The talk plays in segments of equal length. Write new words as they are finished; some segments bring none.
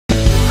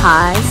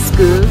High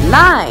School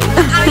Live.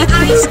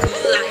 High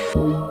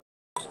School Live.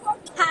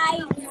 Hi,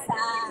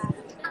 Lisa.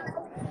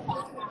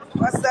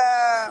 What's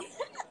up?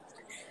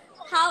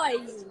 How are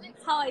you?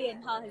 How are you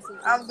and how has your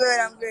day I'm good.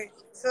 I'm good.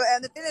 So,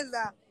 the thing is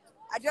that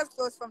I just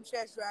closed from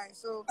church, right?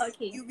 So, been?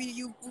 Okay.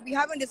 you will be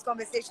having this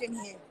conversation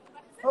here.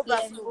 Hope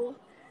Yeah, that's cool.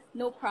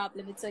 no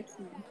problem. It's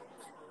okay.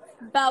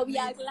 But we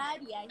are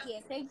glad you are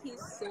here. Thank you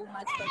so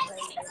much for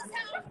joining.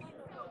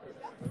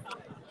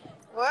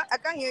 What? I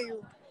can't hear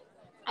you.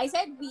 I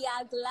said we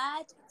are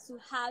glad to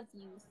have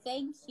you.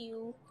 Thank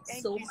you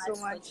Thank so you so much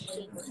for much.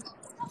 joining.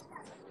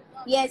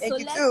 Yeah, so Thank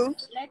you too.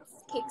 let's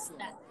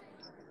kickstart.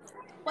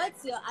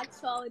 What's your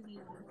actual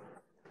name?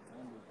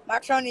 My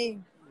actual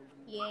name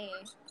Yeah.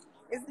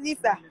 is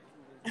Lisa.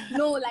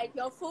 No, like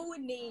your full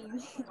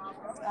name.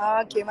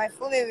 Okay, my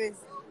full name is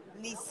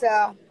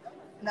Lisa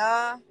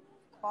Na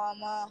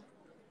Quama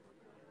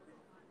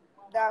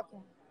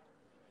Daku.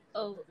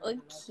 Oh,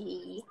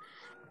 okay.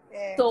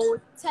 Yeah. So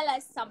tell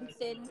us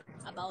something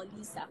about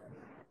Lisa.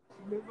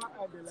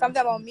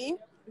 Something about me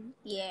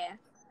Yeah.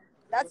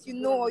 that you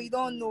know or you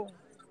don't know.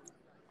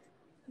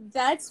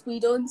 That we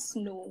don't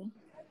know.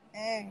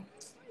 Eh.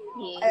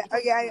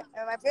 Yeah.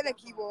 I play the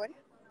keyboard.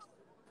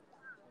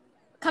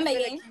 Come I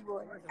play again. the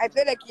keyboard. I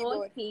play the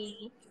keyboard.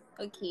 Okay.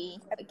 Okay.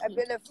 I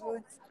play the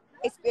flute.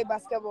 I used to play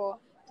basketball.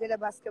 Play the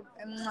basketball.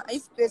 I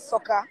used to play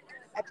soccer.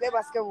 I play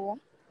basketball.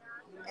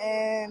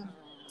 And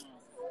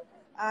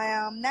I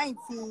am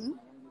 19.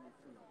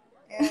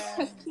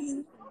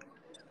 And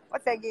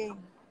what again?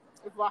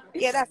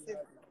 Yeah, that's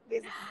it.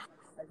 Basically.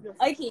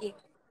 Okay.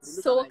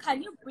 So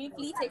can you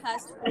briefly take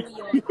us through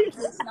your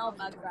educational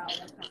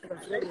background?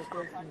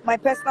 My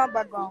personal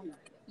background.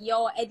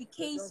 Your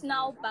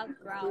educational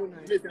background.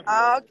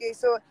 Okay.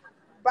 So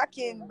back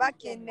in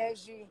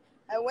Nigeria,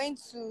 I went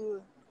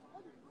to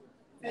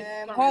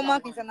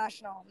Hallmark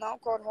International, now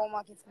called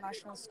Hallmark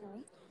International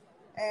School.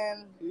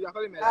 I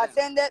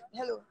attended.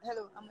 Hello.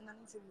 I'm on an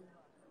interview.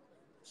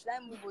 Should I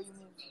move or you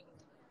move?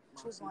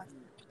 Choose one.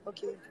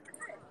 Okay.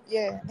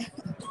 Yeah.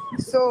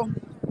 So,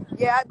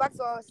 yeah. Back to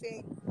what I was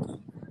saying.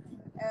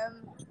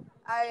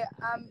 I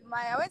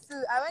went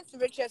to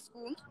Richard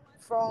School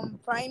from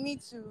primary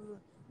to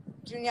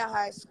junior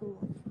high school.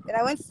 Then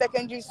I went to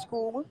secondary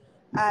school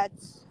at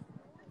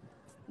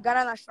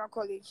Ghana National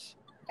College,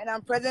 and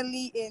I'm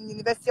presently in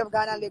University of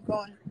Ghana,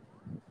 Legon.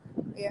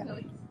 Yeah.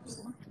 Okay.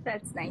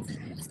 That's nice.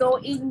 So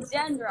in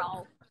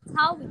general,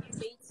 how would you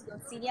rate your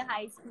senior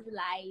high school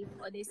life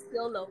on a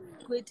scale of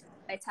good,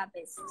 better,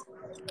 best?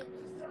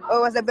 Oh,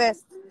 it was the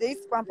best. They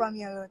used to pamper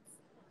me a lot.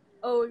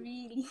 Oh,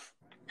 really?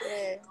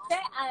 Yeah.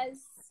 Share us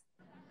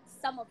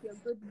some of your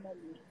good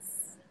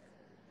memories.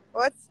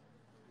 What?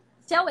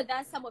 Share with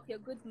us some of your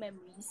good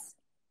memories.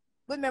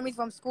 Good memories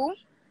from school.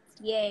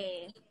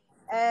 Yeah.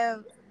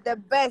 The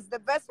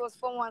best was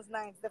Form 1's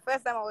night. The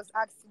first time I was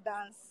asked to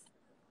dance.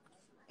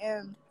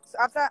 So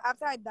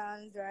after I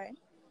danced, right?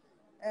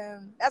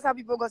 That's how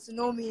people got to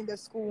know me in the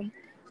school, and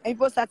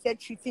people started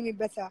treating me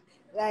better.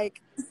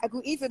 Like I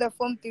could eat with the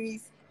Form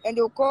 3s, and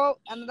they'll call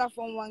another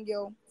Form 1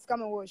 girl to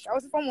come and wash. I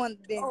was Form 1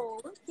 then.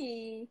 Oh,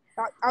 okay.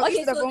 I'll eat Okay,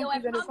 with the so they Form were 3s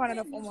and they'll call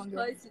another pampering Form you 1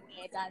 girl. because you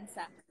were a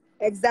dancer.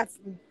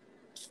 Exactly.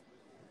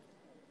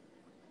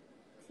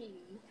 Okay.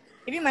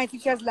 Even my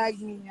teachers liked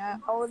me. I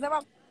was never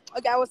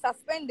okay. I was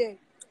suspended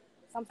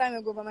some time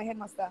ago by my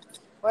headmaster,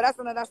 but that's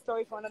another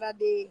story for another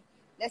day.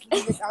 Let's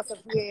leave it out of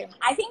here.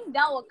 I think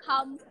that will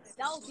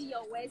be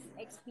your worst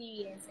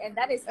experience, and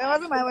that is It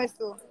wasn't my worst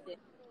though. question.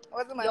 It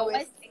wasn't my Your worst.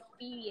 worst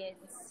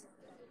experience.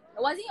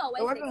 It wasn't your It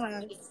worst wasn't my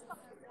worst. experience.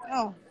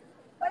 No.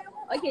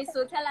 Okay,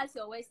 so tell us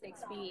your worst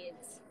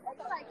experience.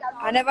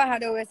 I never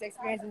had a worst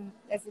experience in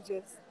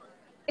SHS.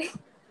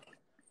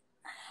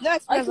 No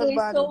experience was Okay,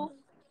 bad. so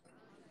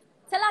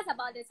tell us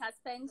about the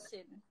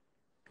suspension.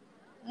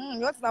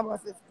 What's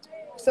about it?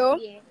 So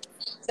Yeah.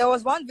 there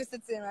was one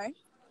visiting, right?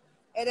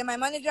 And then my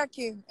manager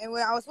came, and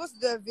when I was supposed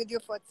to do a video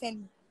for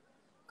Tenny,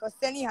 because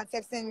Tenny had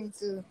texted me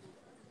to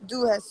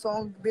do her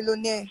song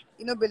Billionaire.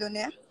 You know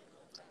Billionaire?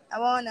 I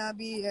wanna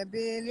be a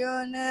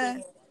billionaire.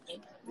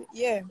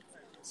 Yeah.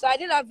 So I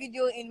did a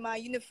video in my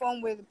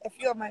uniform with a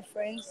few of my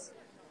friends,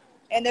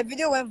 and the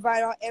video went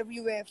viral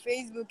everywhere: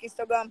 Facebook,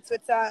 Instagram,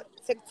 Twitter,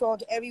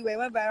 TikTok, everywhere. It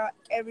went viral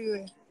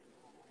everywhere.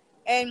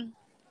 And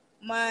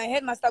my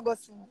headmaster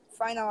got to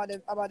find out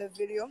about the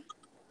video.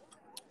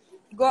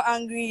 He got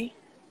angry.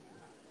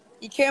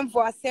 He came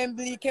for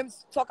assembly. He came to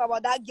talk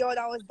about that girl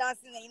that was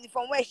dancing in the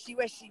uniform. Where's she?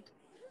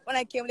 When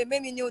I came, they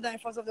made me kneel down in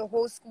front of the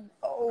whole school.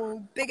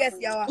 Oh, biggest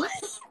yawa.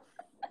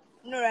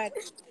 You know, right?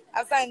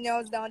 After I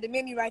knelt down, they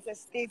made me write a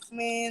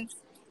statement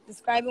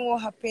describing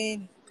what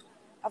happened.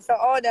 After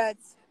all that,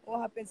 what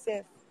happened,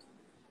 Seth?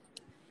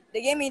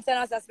 They gave me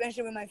internal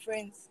suspension with my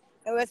friends.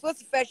 And we were supposed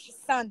to fetch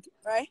sand,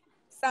 right?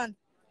 Sand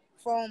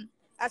from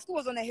our school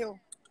was on a hill.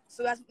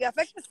 So we are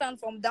fetching sand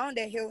from down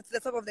the hill to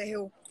the top of the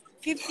hill.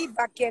 50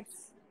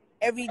 buckets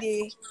every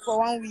day for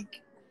 1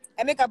 week.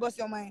 I make a bust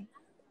your mind.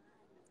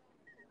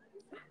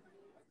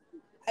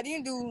 I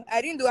didn't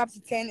do up to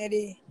 10 a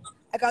day.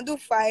 I can do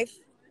 5,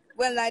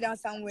 go and lie down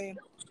somewhere.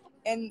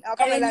 And I'll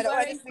come and And lie you that, oh, I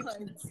weren't didn't sleep caught.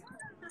 too.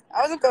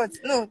 I wasn't caught.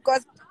 No,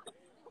 because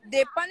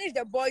they punished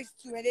the boys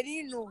too, and they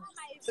didn't know.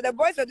 So the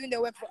boys were doing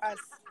the work for us.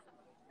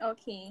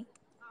 Okay.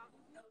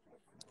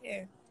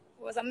 Yeah, it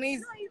was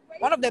amazing.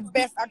 One of the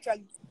best,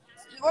 actually.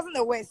 It wasn't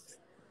the worst.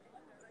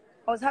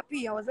 I was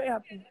happy. I was very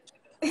happy.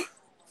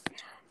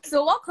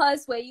 So what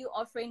course were you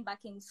offering back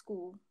in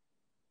school?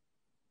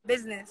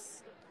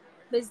 Business.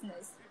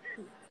 Business.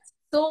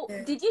 So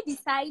Yeah. did you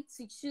decide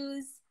to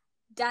choose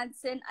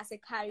dancing as a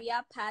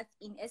career path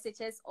in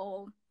SHS,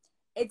 or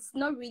it's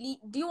not really,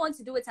 do you want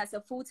to do it as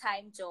a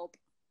full-time job?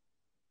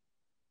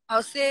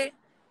 I'll say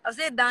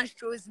dance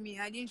chose me.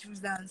 I didn't choose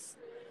dance.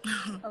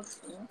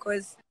 Okay.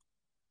 Because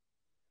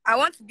I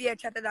want to be a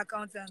chartered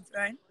accountant,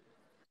 right?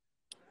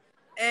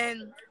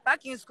 And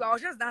back in school, I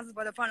was just dancing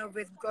for the fun of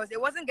it because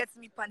it wasn't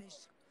getting me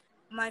punished.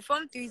 My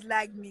form threes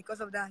liked me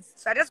because of dance.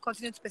 So I just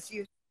continued to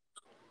pursue.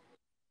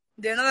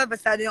 Then all of a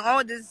sudden,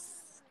 all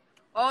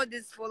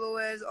these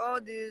followers,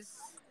 all this,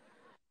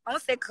 I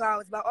won't say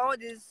crowds, but all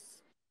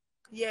this,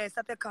 yeah,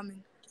 started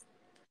coming.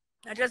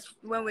 I just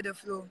went with the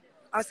flow.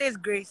 I'll say it's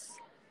grace.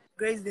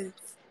 Grace did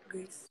it.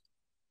 Grace.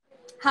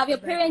 Have your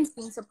Very, parents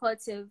been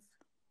supportive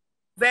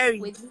very,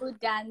 with you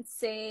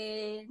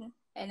dancing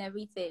and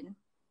everything?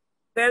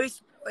 very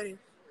supportive.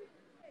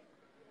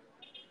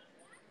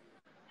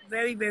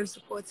 Very, very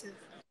supportive.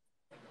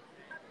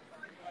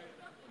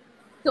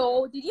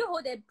 So did you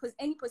hold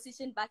any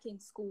position back in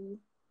school?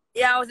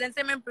 Yeah, I was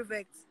entertainment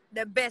prefect.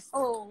 The best.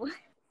 Oh,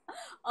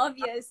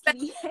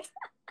 obviously.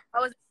 I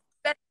was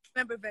best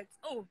entertainment prefect.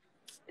 Oh.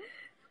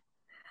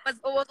 It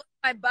was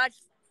my batch.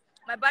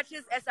 My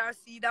batch's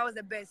SRC, that was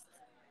the best.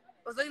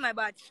 It was only my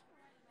batch.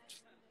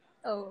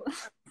 Oh.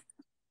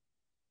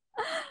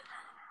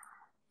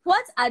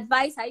 What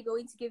advice are you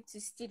going to give to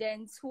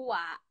students who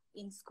are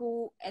in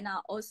school and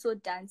are also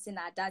dancing,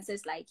 are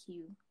dancers like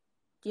you,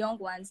 the young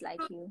ones like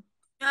you?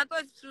 Yeah, I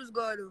thought choose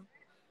God. Oh.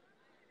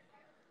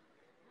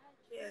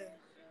 Yeah,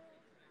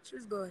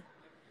 choose God.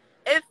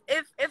 If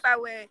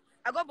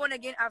I got born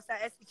again after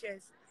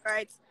SHS,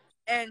 right?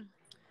 And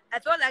I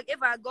felt like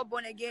if I got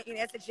born again in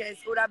SHS,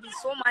 it would have been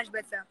so much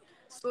better.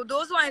 So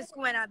those who are in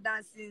school and are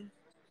dancing,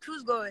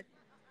 choose God,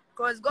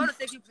 because God will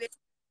take you place.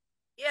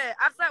 Yeah,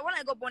 after when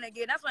I got born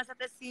again, that's when I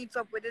started seeing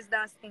up with this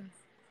dance thing.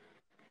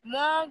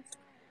 More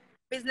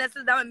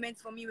businesses that were meant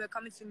for me were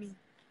coming to me.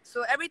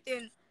 So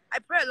everything, I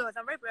pray a lot.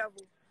 I'm very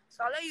prayerful.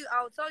 So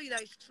I'll tell you that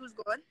you should choose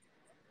God.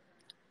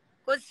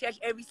 Go to church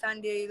every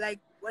Sunday, like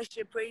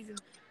worship, praise Him.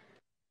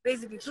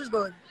 Basically, choose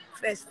God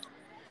first.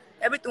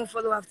 Everything will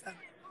follow after.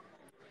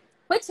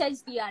 Which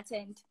church do you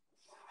attend?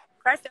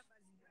 Christ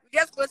Embassy. We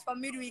just closed for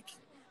midweek.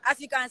 As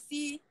you can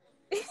see,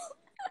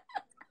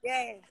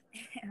 yeah.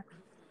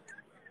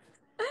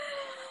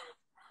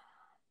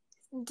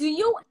 Do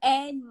you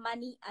earn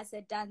money as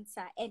a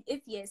dancer? And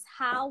if yes,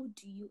 how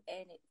do you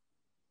earn it?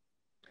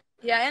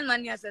 Yeah, I earn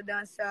money as a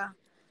dancer.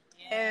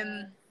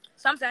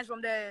 Sometimes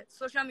from the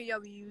social media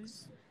we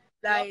use,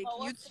 like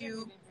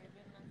YouTube,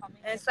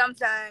 and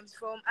sometimes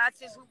from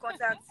artists who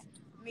contact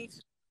me to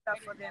do stuff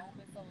for them.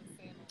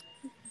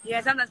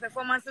 Yeah, sometimes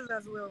performances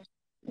as well.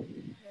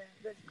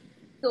 Yeah,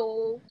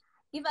 So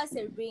give us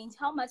a range.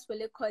 How much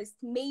will it cost?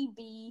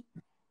 Maybe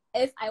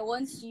if I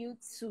want you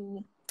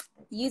to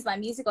use my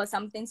music or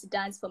something to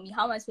dance for me,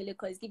 how much will it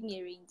cost? Give me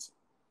a range.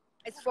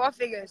 it's 4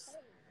 figures.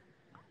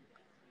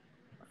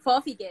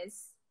 4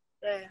 figures.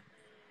 Yeah.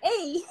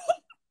 Hey.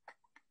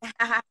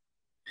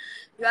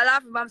 You are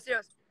laughing, but I'm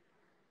serious.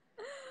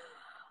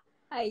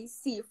 I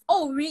see.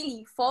 Oh,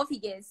 really? 4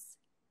 figures.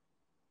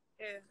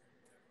 Yeah.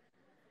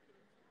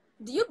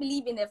 Do you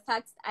believe in the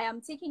fact, I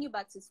am taking you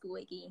back to school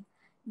again.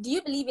 Do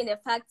you believe in the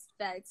fact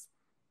that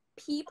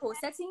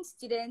certain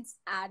students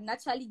are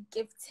naturally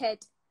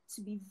gifted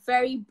to be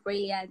very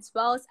brilliant,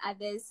 whilst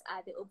others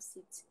are the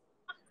opposite?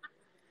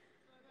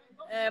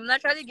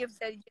 Naturally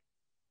gifted.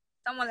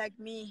 Someone like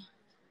me,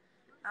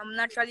 I'm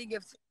naturally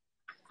gifted.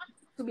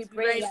 To be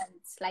Very, brilliant,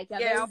 like you're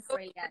yeah,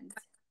 very brilliant.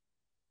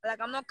 like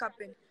I'm not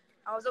capping.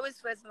 I was always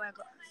first in my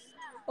class.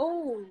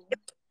 Oh.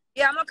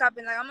 Yeah, I'm not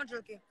capping. Like I'm not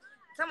joking.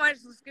 Someone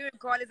used to screen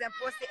record it and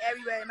post it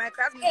everywhere. My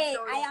classmates. Hey,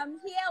 So I am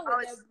here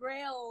with a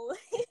braille.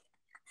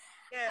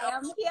 yeah, I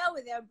am here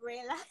with a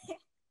braille.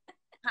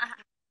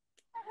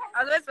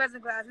 I was always first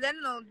in class.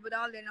 Learning on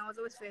without learning, I was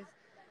always first.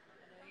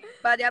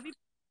 But there are people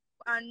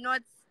who are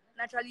not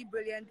naturally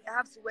brilliant. They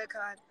have to work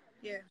hard.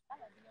 Yeah.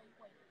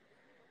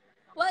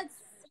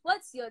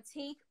 What's your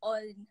take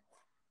on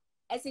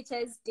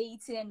SHS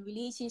dating and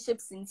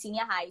relationships in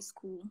senior high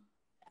school?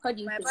 What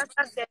do you My think?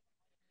 pastor said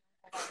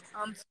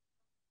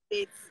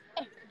date.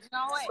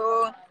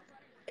 So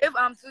if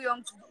I'm too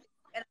young to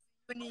date and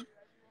I'm uni,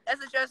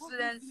 SHS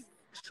students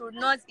should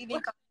not even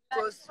come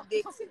close to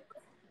date.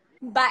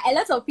 But a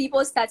lot of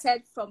people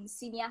started from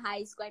senior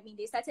high school. I mean,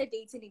 they started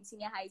dating in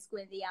senior high school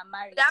and they are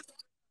married.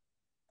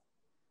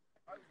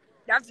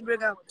 They have to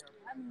break up.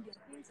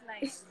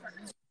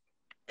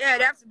 Yeah,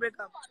 they have to break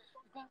up.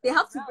 They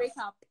have to break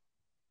up.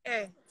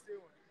 Yeah.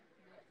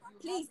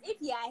 Please, if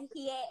you are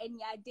here and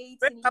you are dating,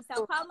 Break up.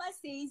 Mr. Quama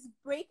says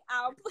break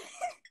up.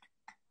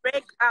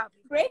 break up.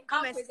 Break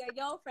up with your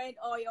girlfriend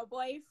or your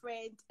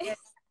boyfriend. Yes.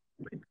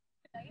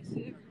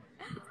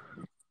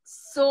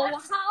 So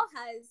how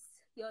has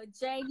your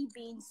journey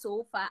been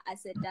so far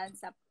as a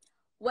dancer?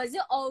 Was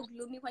it all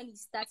gloomy when you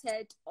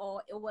started,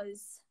 or it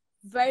was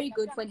very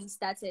good when you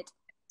started?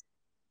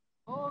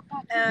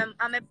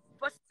 I'm a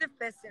positive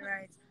person,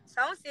 right?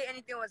 So I won't say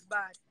anything was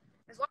bad.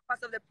 It's one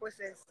part of the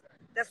process.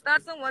 The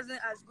starting wasn't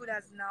as good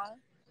as now,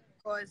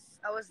 because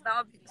I was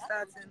now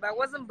starting, but it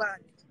wasn't bad.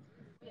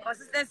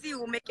 Consistency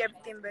will make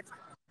everything better.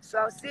 So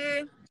I'll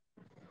say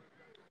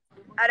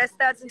at the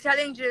starting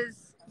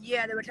challenges,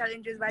 yeah, there were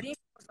challenges, but I didn't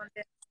focus on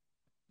them.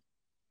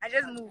 I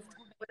just moved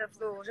with the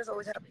flow. I was just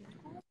always happy.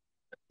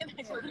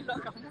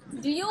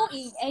 Do you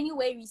in any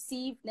way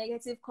receive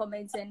negative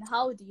comments, and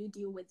how do you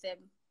deal with them?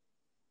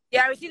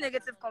 Yeah, I receive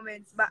negative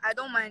comments, but I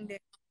don't mind them.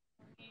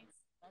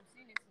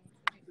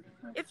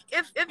 If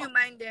you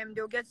mind them,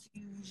 they'll get to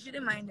you. You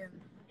shouldn't mind them.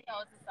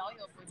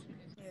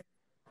 Yeah.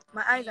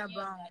 My eyes are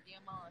brown.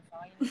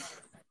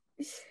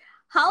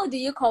 How do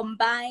you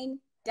combine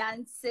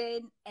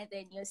dancing and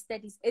then your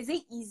studies? Is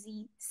it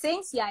easy?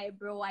 Since you're a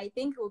bro, I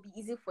think it will be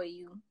easy for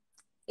you.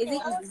 Is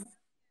it easy?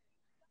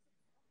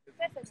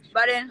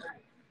 But then,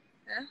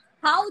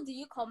 how do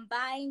you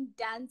combine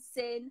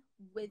dancing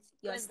with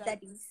your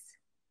studies?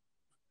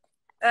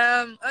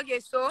 Okay,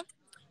 so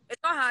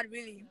it's not hard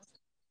really.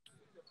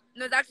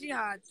 No, it's actually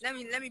hard. Let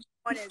me be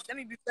honest. Let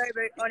me be very,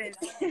 very honest.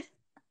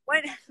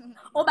 When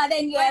but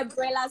then you're a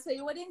umbrella, so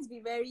you wouldn't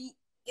be very.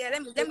 Yeah,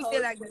 let me say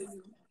like this.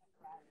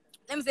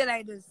 Let me say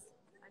like this.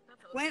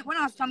 When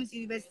I was coming to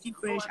university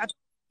fresh,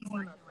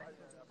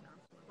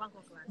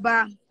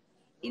 but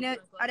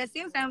at the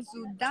same time,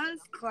 so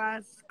dance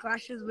class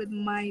clashes with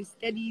my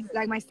studies,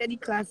 like my study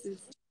classes.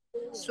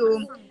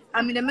 So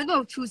I'm in the middle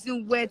of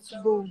choosing where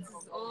to go,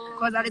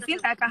 because at the same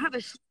time I can have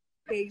a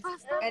pace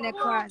and a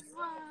class.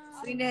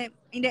 So in the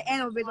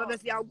end of it,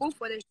 obviously I'll go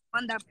for the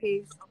one that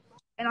pays,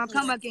 and I'll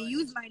come back and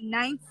use my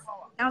nights.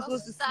 I'm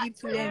supposed to sleep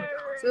to learn.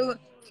 So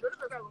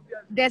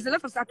there's a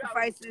lot of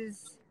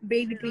sacrifices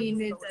basically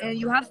in it, and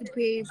you have to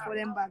pay for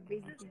them back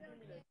basically.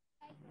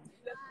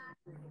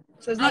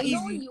 So it's not easy. I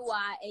know you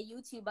are a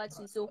YouTuber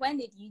too. So when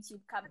did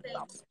YouTube come in?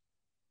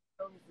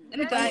 Let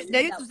me tell you, the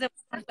YouTube.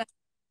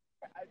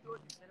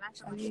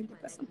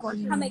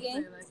 Come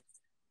again?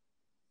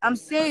 I'm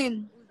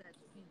saying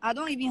I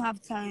don't even have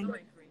time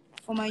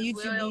for my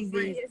YouTube these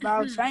days, but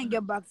I'll try and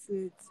get back to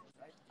it.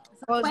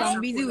 Because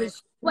I'm busy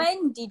with.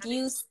 When did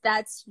you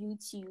start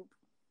YouTube?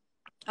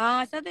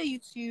 I started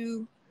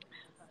YouTube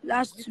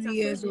last 2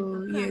 years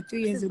or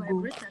 3 years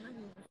ago.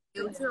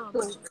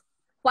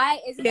 Why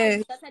is it that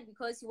you started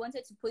because you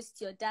wanted to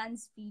post your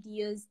dance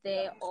videos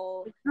there,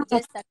 or you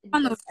just started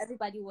because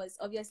everybody was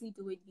obviously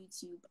doing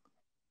YouTube?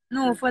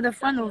 No, for the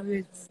fun of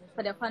it.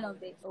 For the fun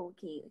of it.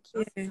 Okay.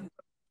 Yeah.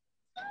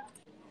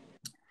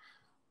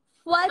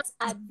 What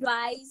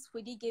advice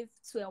would you give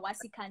to a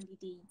WASI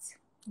candidate?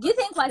 Do you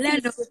think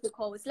WASI is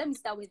difficult? Let me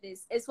start with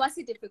this. Is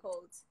WASI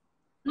difficult?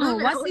 No,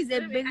 WASI is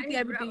basically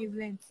everything you've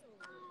learned.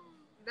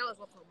 That was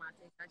what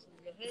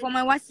actually. For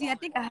my WASI, I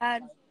think I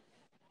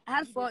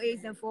had 4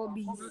 A's and 4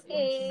 B's.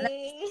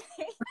 Hey.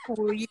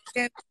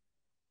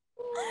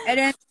 And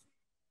then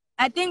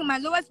I think my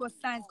lowest was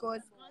science,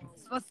 because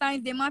for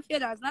science, the mafia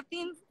does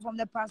nothing from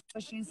the past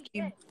questions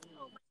came.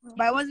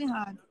 But it wasn't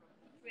hard.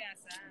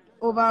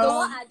 Overall. So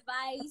what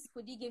advice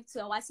would you give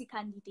to a WASI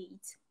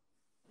candidate?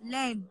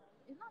 Learn.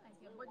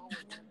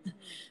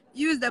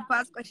 Use the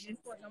past questions.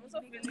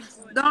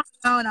 Don't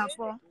down at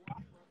 4.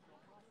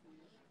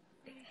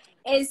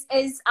 Is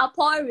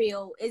APO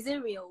real? Is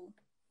it real?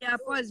 Yeah,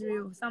 APO is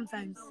real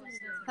sometimes.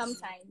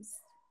 Sometimes.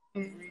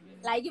 Yeah.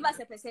 Like, give us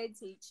a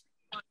percentage.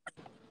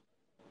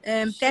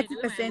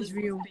 30%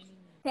 real.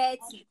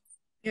 30.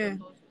 Yeah.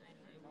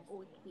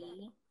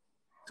 Okay.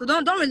 So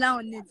don't rely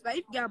on it. But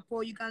if you get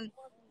APO, you can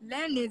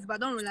learn it, but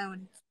don't rely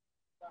on it.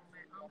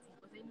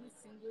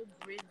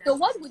 So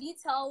what would you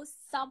tell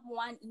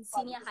someone in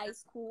senior high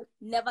school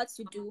never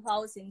to do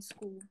whilst in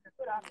school?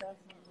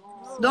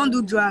 Don't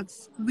do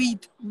drugs.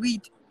 Weed.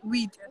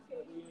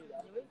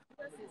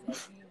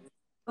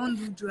 Don't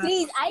do drugs.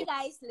 Please,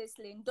 guys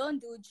listening, don't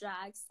do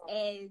drugs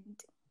and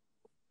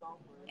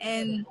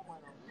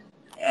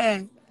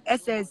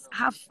SS,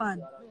 have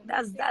fun.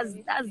 That's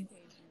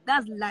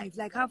life.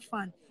 Like, have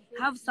fun.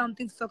 Have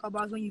something to talk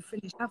about when you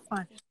finish. Have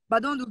fun.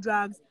 But don't do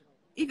drugs.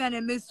 If you're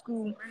in middle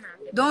school,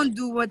 don't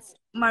do what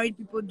married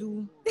people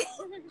do.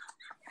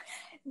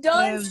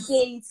 Don't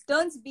date.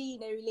 Don't be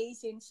in a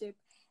relationship.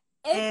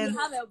 If you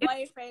have a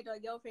boyfriend or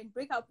girlfriend,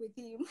 break up with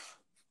him.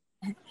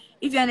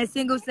 If you're in a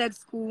single sex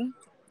school,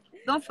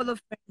 don't follow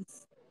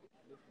friends.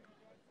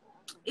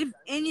 If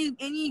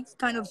any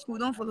kind of school,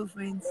 don't follow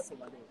friends.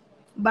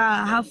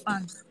 But have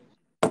fun.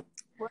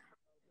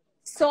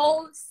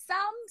 So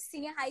some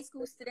senior high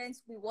school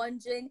students will be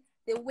wondering,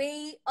 the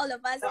way all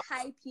of us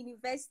hype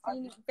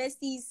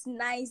university is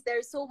nice,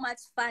 there's so much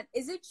fun.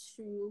 Is it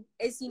true?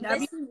 Is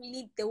university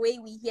really the way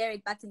we hear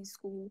it back in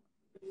school?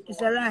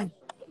 It's a lie.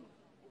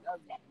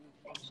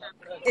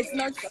 It's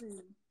not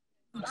true.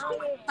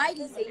 Why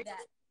do you say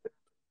that?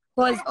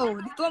 Because,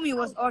 they told me it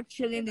was all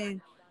chilling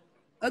and,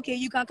 okay,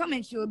 you can come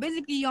and chill.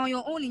 Basically, you're on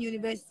your own in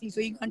university,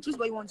 so you can choose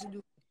what you want to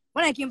do.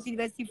 When I came to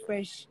university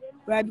fresh,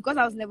 right, because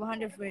I was never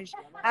 100 fresh,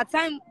 at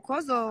time,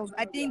 because of,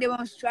 I think they were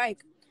on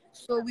strike,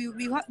 so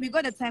we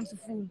got the time to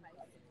fool.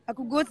 I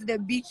could go to the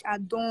beach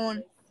at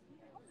dawn.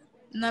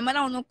 No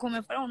matter will not come,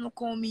 my father will not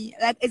call me.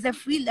 Like, it's a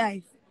free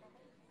life.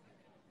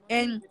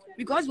 And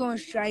because we're on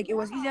strike, it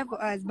was easier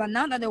for us. But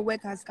now that the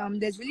work has come,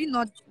 there's really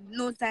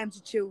no time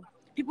to chill.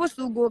 People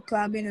still go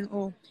clubbing and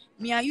all.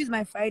 Me, I use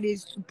my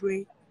Fridays to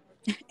pray.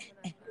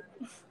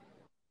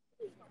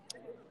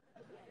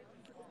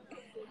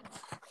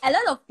 A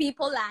lot of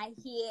people are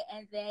here,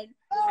 and then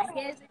I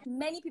hear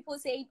many people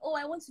saying, "Oh,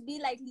 I want to be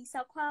like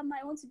Lisa Quama.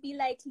 I want to be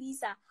like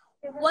Lisa."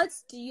 What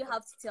do you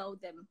have to tell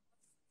them?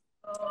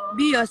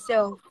 Be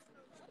yourself.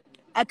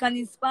 I can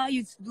inspire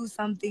you to do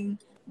something,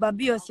 but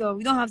be yourself.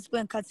 You don't have to go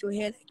and cut your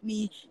hair like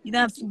me. You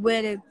don't have to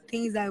wear the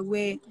things I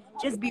wear.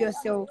 Just be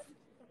yourself.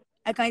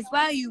 I can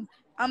inspire you.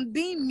 I'm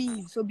being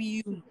me, so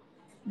be you,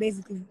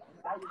 basically.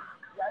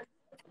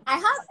 I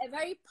have a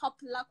very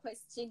popular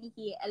question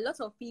here. A lot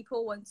of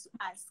people want to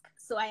ask,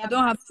 so I am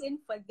asking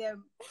for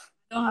them.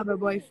 I don't have a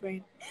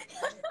boyfriend.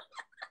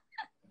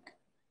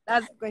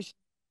 That's the question.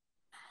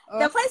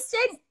 The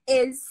question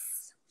is,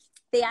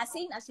 they are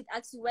saying I should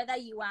ask you whether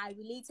you are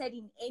related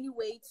in any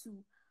way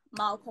to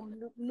Malcolm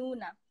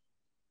Nuna.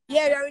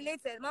 Yeah, we are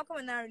related. Malcolm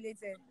and I are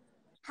related.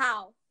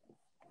 How?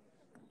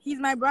 He's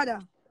my brother.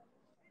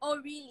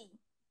 Oh, really?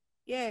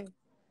 Yeah.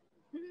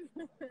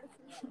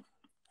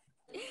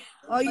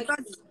 Oh, you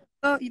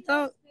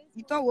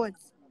thought what?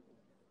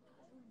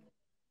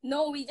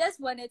 No, we just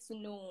wanted to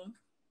know.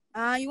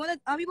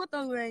 People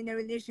thought we were in a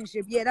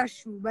relationship. Yeah,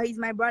 that's true. But he's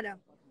my brother.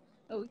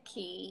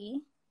 Okay.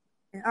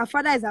 Our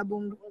father is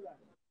Abongo.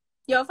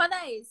 Your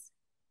father is?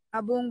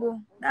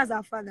 Abongo. That's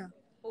our father.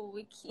 Oh,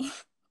 okay.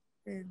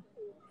 Yeah.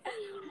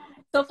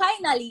 So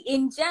finally,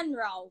 in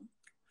general,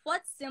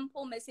 what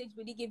simple message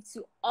would you give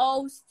to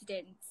all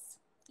students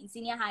in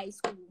senior high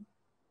school?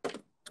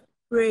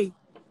 Pray.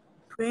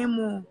 Pray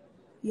more.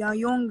 You are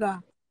younger.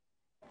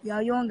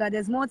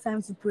 There's more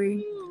time to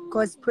pray.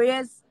 Because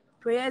prayers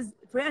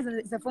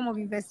is a form of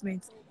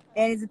investment.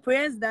 And it's the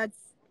prayers that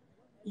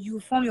you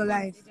form your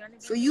life.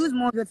 So use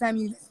more of your time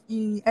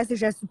in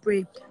SHS to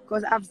pray.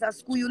 Because after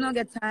school, you'll not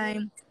get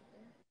time.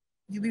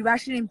 You'll be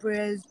rushing in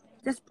prayers.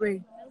 Just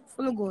pray.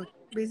 Follow God,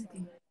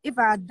 basically. If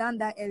I had done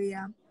that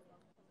earlier,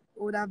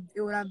 it would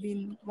have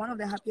been one of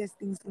the happiest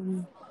things for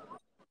me.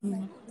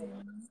 Yeah.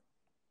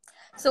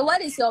 So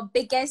what is your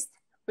biggest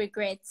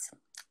regret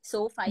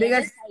so far?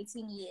 You're just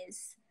 19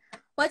 years.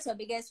 What's your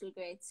biggest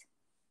regret?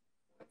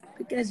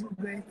 Biggest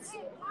regret.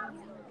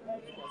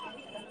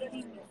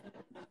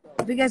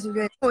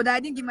 Oh, that I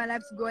didn't give my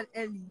life to God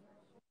early.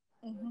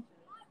 Mm-hmm.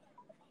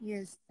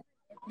 Yes.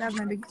 That's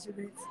my biggest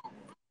regret.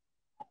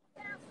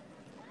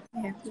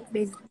 Yeah,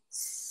 basically.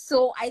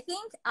 So I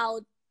think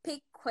I'll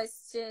pick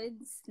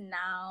questions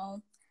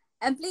now.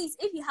 And please,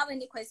 if you have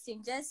any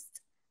question,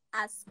 just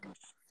ask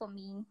for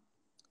me.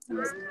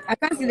 I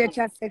can't see the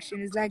chat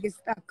section. It's like it's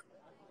stuck.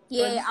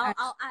 Yeah,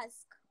 I'll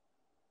ask.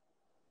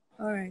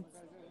 All right.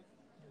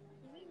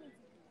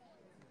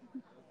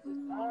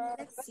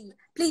 Let's see.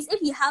 Please,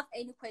 if you have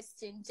any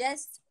question,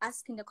 just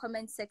ask in the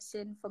comment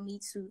section for me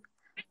to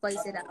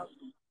voice it out.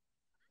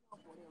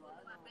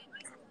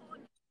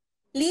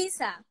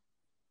 Lisa.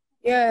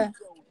 Yeah.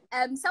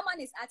 Someone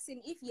is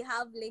asking if you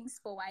have links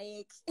for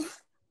WAEC.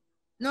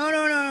 No.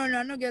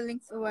 I'm not getting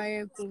links over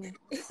here.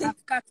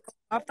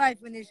 After I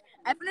finished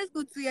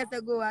school 2 years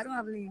ago. I don't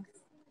have links.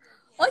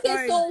 Okay,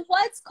 Sorry. So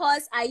what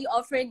course are you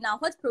offering now?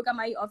 What program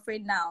are you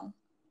offering now?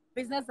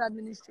 Business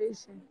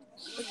administration.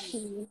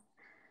 Okay.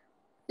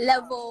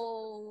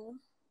 Level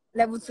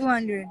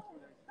 200.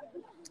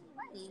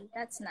 Okay,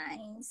 that's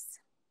nice.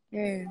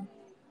 Yeah.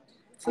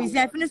 So you see,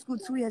 I finished school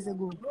 2 years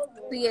ago.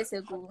 2 years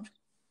ago.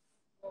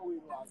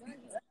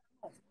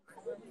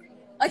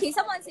 Okay,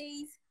 someone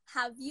says,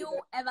 have you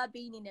ever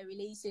been in a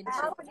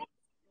relationship?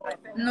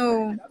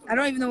 No, I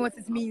don't even know what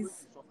it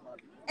means.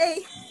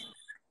 Hey.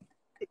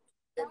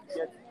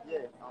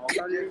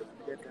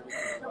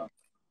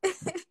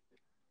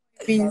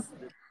 Please.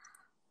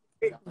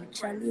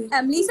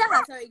 Lisa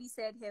has already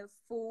said her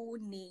full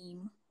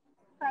name.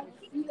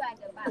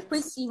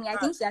 Christine, I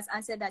think she has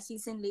answered that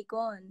she's in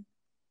Legon.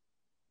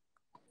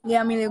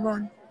 Yeah, I'm in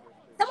Legon.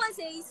 Someone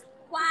says,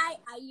 why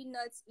are you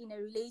not in a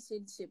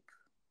relationship?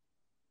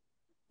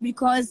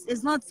 Because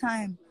it's not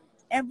time.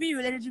 Every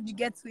relationship you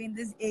get to in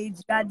this age,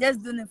 you are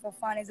just doing it for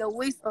fun. It's a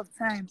waste of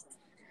time.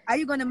 Are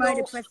you going to marry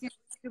the person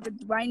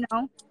right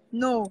now?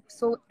 No.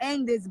 So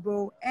end this,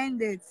 bro.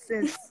 End it,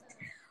 sis.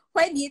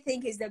 When do you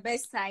think is the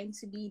best time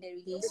to be in a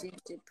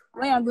relationship?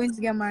 When you're going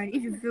to get married,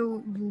 if you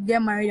feel you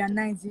get married at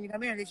 19, you can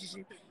be in a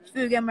relationship. If you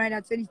feel you get married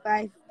at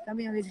 25, you can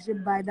be in a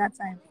relationship by that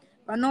time.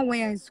 But not when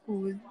you're in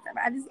school.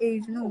 At this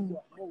age,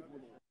 no.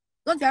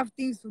 Don't you have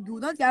things to do?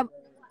 Don't you have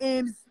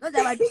aims? Don't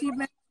you have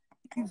achievements?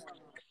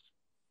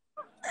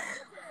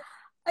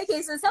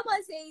 Okay, so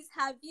someone says,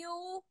 have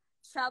you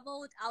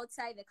traveled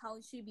outside the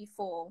country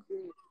before?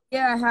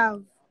 Yeah, I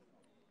have.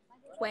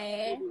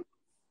 Where?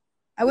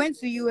 I went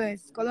to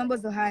US,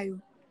 Columbus, Ohio.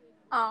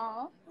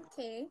 Oh,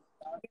 okay.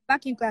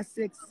 Back in class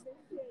 6,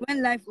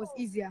 when life was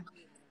easier.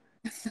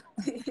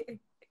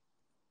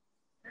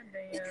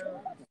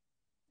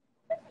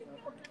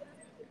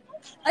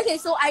 Okay,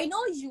 so I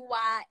know you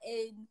are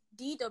in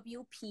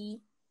DWP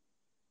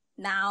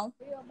now.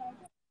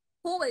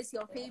 Who is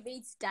your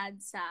favorite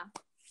dancer?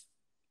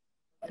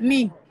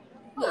 Me.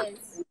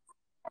 Yes.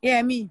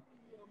 Yeah, me.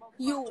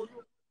 You.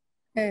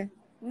 Yeah.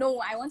 No,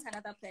 I want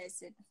another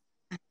person.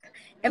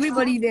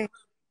 Everybody there.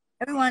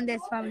 Everyone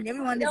there's family.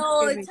 Everyone there's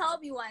No, favorite. tell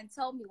me one.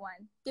 Tell me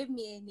one. Give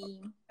me a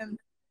name.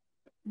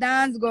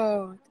 Dance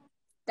God.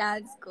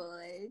 That's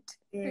good.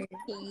 Yeah.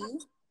 Okay.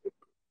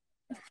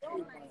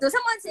 So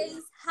someone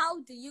says,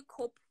 how do you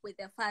cope with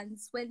the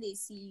fans when they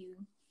see you?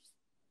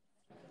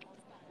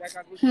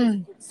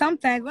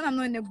 Sometimes when I'm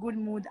not in a good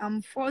mood,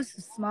 I'm forced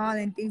to smile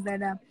and things like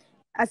that.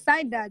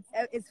 Aside that,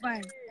 it's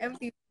fine.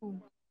 Everything's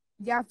cool.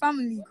 They are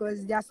family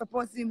because they are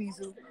supporting me.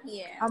 So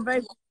Yeah. I'm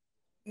very,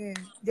 yeah,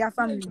 they are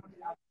family.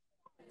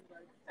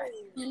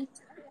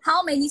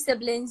 How many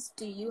siblings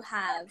do you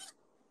have?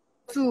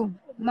 2,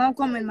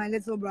 Malcolm and my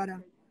little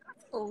brother.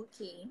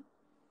 Okay.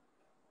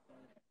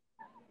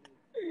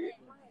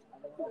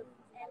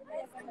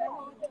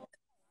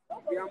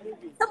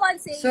 Someone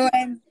says, So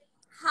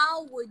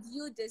how would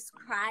you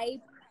describe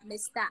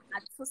Mr.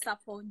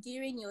 Atusapon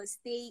during your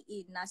stay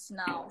in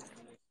National?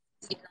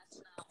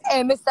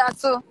 hey, Mr.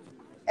 Atu,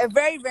 a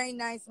very, very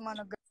nice man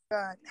of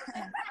God.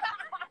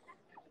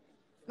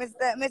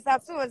 Mr.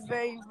 Atu was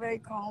very, very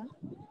calm.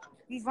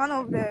 He's one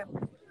of the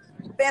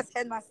best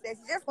headmasters.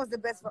 He just was the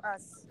best for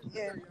us.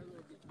 Yeah.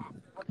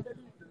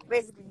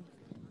 Basically.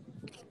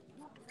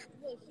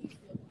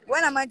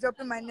 When am I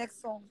dropping my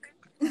next song?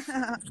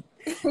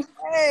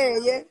 Hey,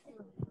 yeah.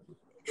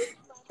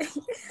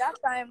 That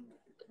time,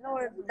 no,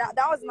 that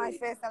was my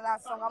first and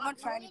last song. I'm not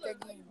trying it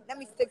again. Let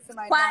me stick to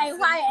my dancing.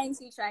 Why ain't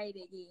you try it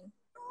again?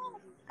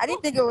 I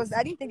didn't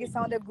think it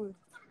sounded good.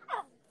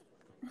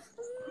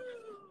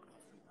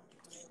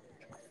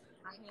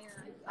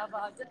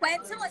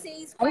 When someone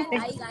says, when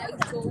are you guys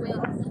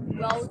going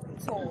world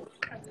tour?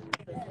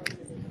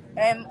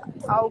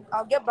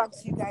 I'll get back to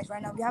you guys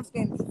right now. We have to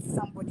go and meet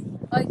somebody.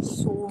 Okay.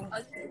 So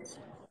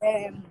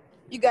Okay.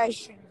 you guys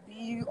should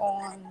be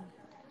on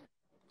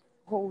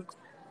hold.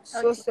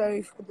 So Okay.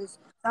 sorry for this.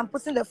 I'm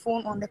putting the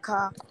phone on the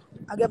car.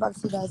 I'll get back to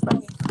you guys.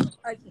 Bye.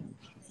 Okay.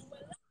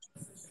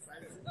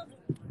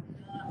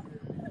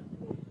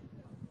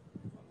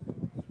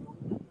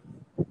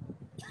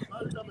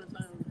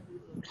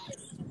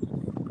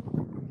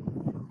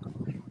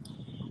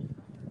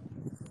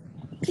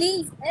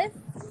 Please, if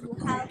you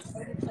have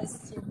any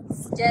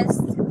questions,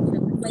 just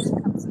when she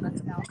comes back,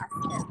 I'll ask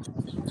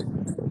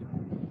her.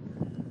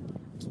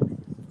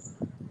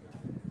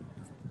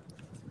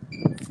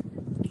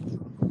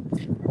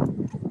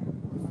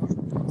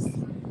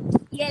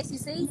 Yes, she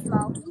says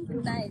Malcolm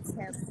Luna is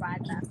her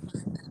brother.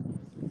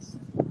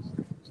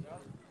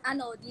 I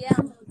know, dear,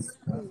 I'm in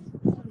school.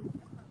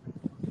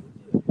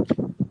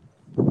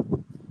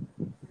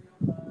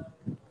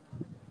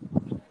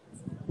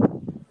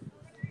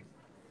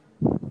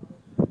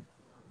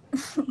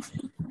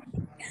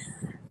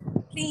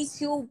 Please,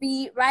 she'll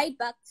be right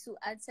back to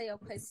answer your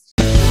question.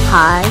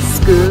 High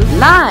School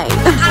Live.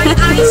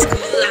 High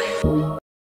School